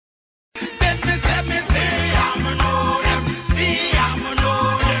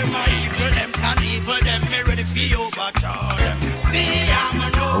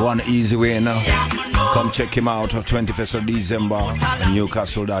One easy way now. Come check him out on 21st of December in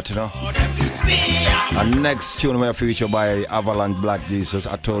Newcastle, that you know. And next tune we are featured by Avalanche BlackJezus.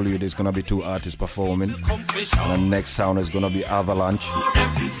 I told you there's gonna be 2 artists performing. And the next sound is gonna be Avalanche.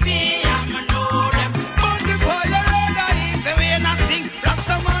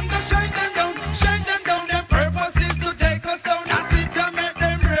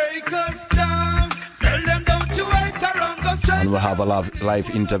 And we'll have a live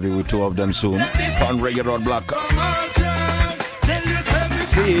interview with 2 of them soon on Reggae Road Black.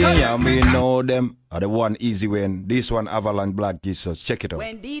 See, yeah, we know them. The one easy way. This one, Avalanche BlackJezus. Check it out.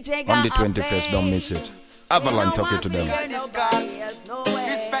 On the 21st, don't miss it. Avalanche, talk it to them.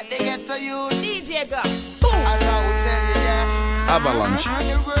 Respect they get to you. DJ God. Avalanche.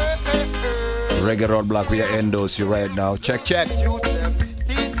 Reggae Road Black, we are endorse you right now. Check.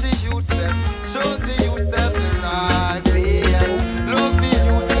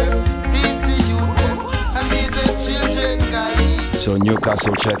 So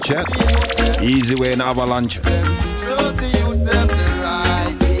Newcastle, check. Easy way in Avalanche.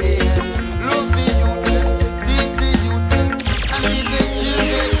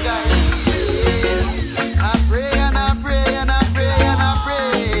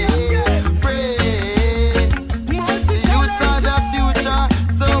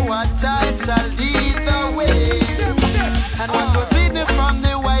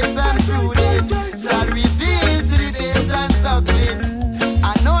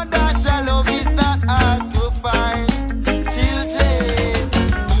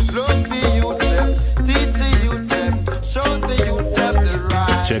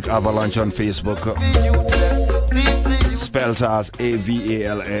 Check Avalanche on Facebook. Spelled as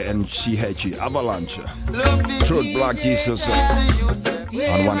AVALANCHE. Avalanche. Truth BlackJezus.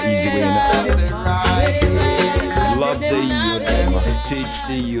 On one easy way. Love the youth them. Teach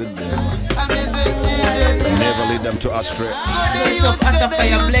the youth them. Never lead them to astray.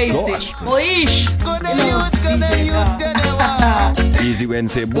 Easy way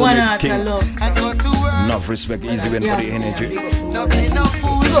and say bullet king. Enough respect, easy way for the energy. We got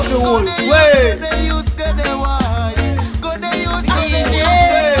the whole way.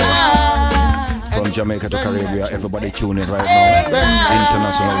 From Jamaica to Caribbean, everybody tuning right now.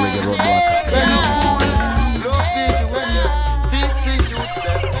 International Reggae Road Black.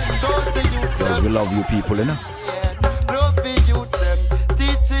 Because we love you people, you know.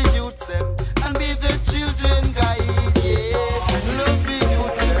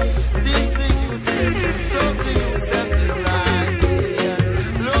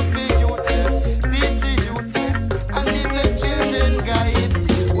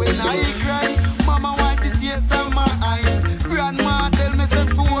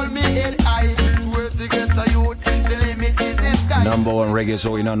 Number one reggae,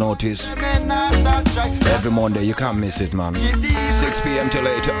 so you don't notice. Every Monday, you can't miss it, man. 6 p.m. till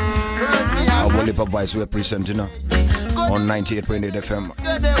 8. Our Wally Vice we're presenting on 98.8 FM.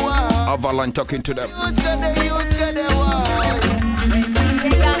 Avalanche talking to them.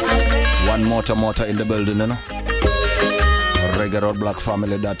 One mortar in the building, you know. Reggae Road Black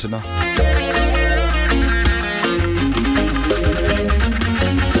family, that, you know.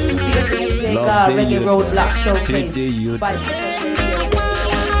 Love the Reggae Road Black show.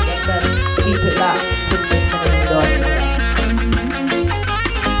 Keep it locked. Consistent endorsement.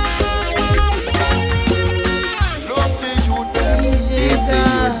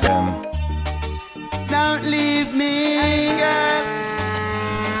 Don't leave me, girl.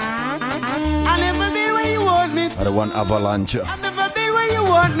 I'll never be where you want me to. I want Avalanche. I'll never be where you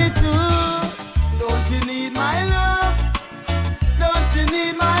want me to. Don't you need my love? Don't you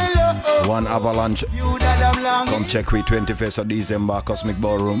need my love? One Avalanche. You that I'm longing. Come check with 21st of December, Cosmic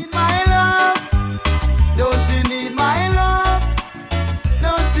Ballroom. My love. Don't you need my love?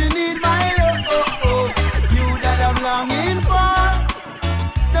 Don't you need my love? You that I'm longing for.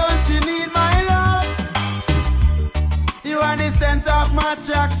 Don't you need my love? You are the center of my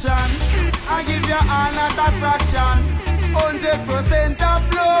attraction. I give you all, not a fraction. 100%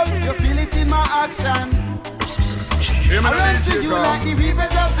 of love. You feel it in my actions. I run to you like the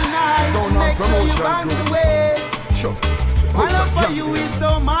rivers of the night. Make sure you find the way. My love for you is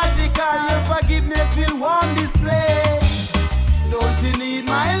so magical. Your forgiveness will warm this place. Don't you need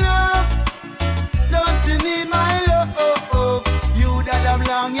my love? Don't you need my love? You that I'm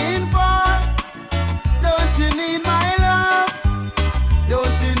longing for. Don't you need my love?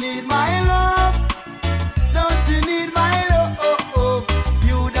 Don't you need my love? Don't you need my love?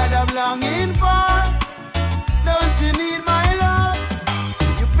 You that I'm longing for. Don't you need my love?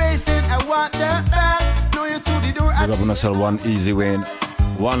 You're patient, I want that back. Know you too Big up on yourself, one Easy Wayne.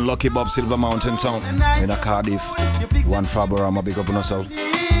 One Lucky Bob Silver Mountain Sound in a Cardiff. One Faborama, big up on yourself.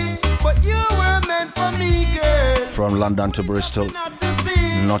 But you were meant for me, girl. From London to Bristol,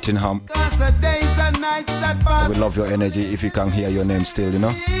 Nottingham. We love your energy if you can hear your name still, you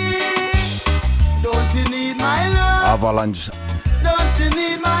know. Don't you need my love? Avalanche. Don't you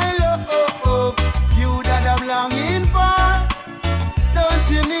need my love? You that I'm longing for. Don't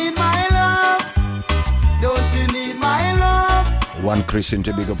you need my love? Don't you need my love? One Christian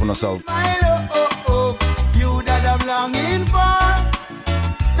to big up on yourself. My love, you that I'm longing for.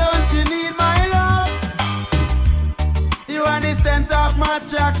 Don't you need my love? You are the center of my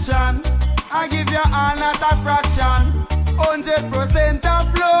attraction. I give you all, not a fraction. 100%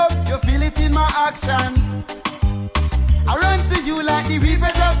 of love, you feel it in my actions. I run to you like the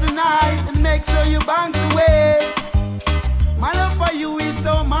rivers of tonight and make sure you bounce away. My love for you is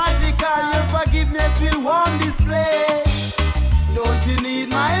so magical. Your forgiveness will warm this place. Don't you need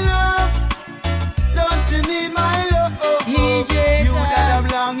my love? Don't you need my love? DJ you that I'm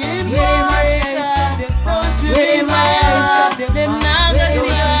longing for. Don't you need need my love? Them not gonna see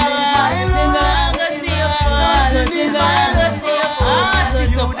you. Them not gonna see you. Them not gonna see you.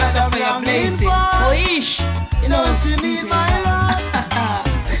 Artists up at the fire blazing. Oish. You know, don't you need my love?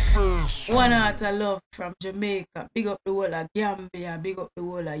 One heart of love from Jamaica. Big up the whole of Gambia. Big up the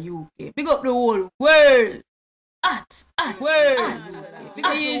whole of UK. Big up the whole world. At world. Big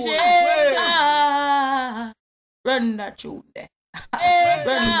up the whole world. Run that tune there. Run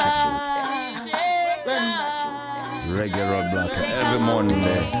that tune there. Run that tune there. Reggae Road Black every morning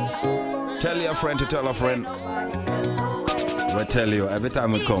there. Tell your friend to tell a friend. We tell you every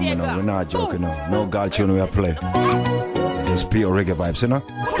time we come, you know, we're not joking, no God tune we play. Just pure reggae vibes, you know.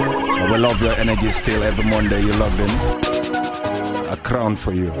 But we love your energy still every Monday. You love them. A crown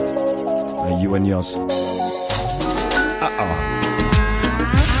for you, and you and yours.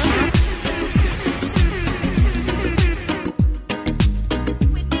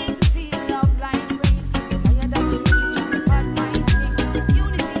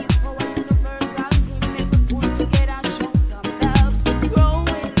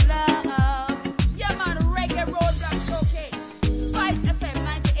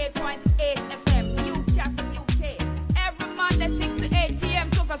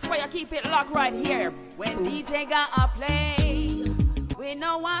 Keep it locked right here. When DJ got a play, we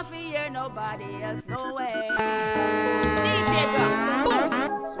no one fear nobody else, no way. DJ got boom.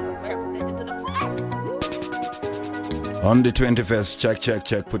 So it's represented to the flesh. On the 21st,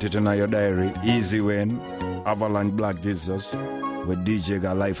 check, put it in your diary. Easy Wayne, Avalanche BlackJezus, with DJ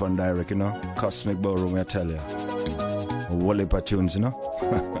got live on direct, you know. Cosmic Ballroom, I tell you. Wally tunes, you know.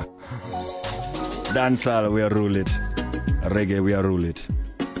 Dancehall, we are rule it. Reggae, we are rule it.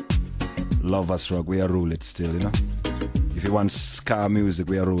 Lovers rock, we are rule it still, you know. If you want ska music,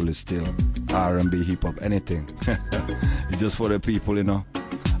 we are rule it still. R&B, hip hop, anything. It's just for the people, you know.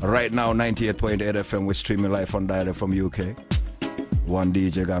 Right now, 98.8 FM, we're streaming live on direct from UK. One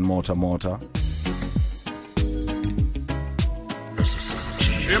DJ got Mortar.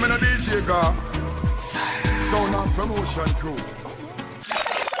 Hear me no DJ got Sound and Promotion Crew.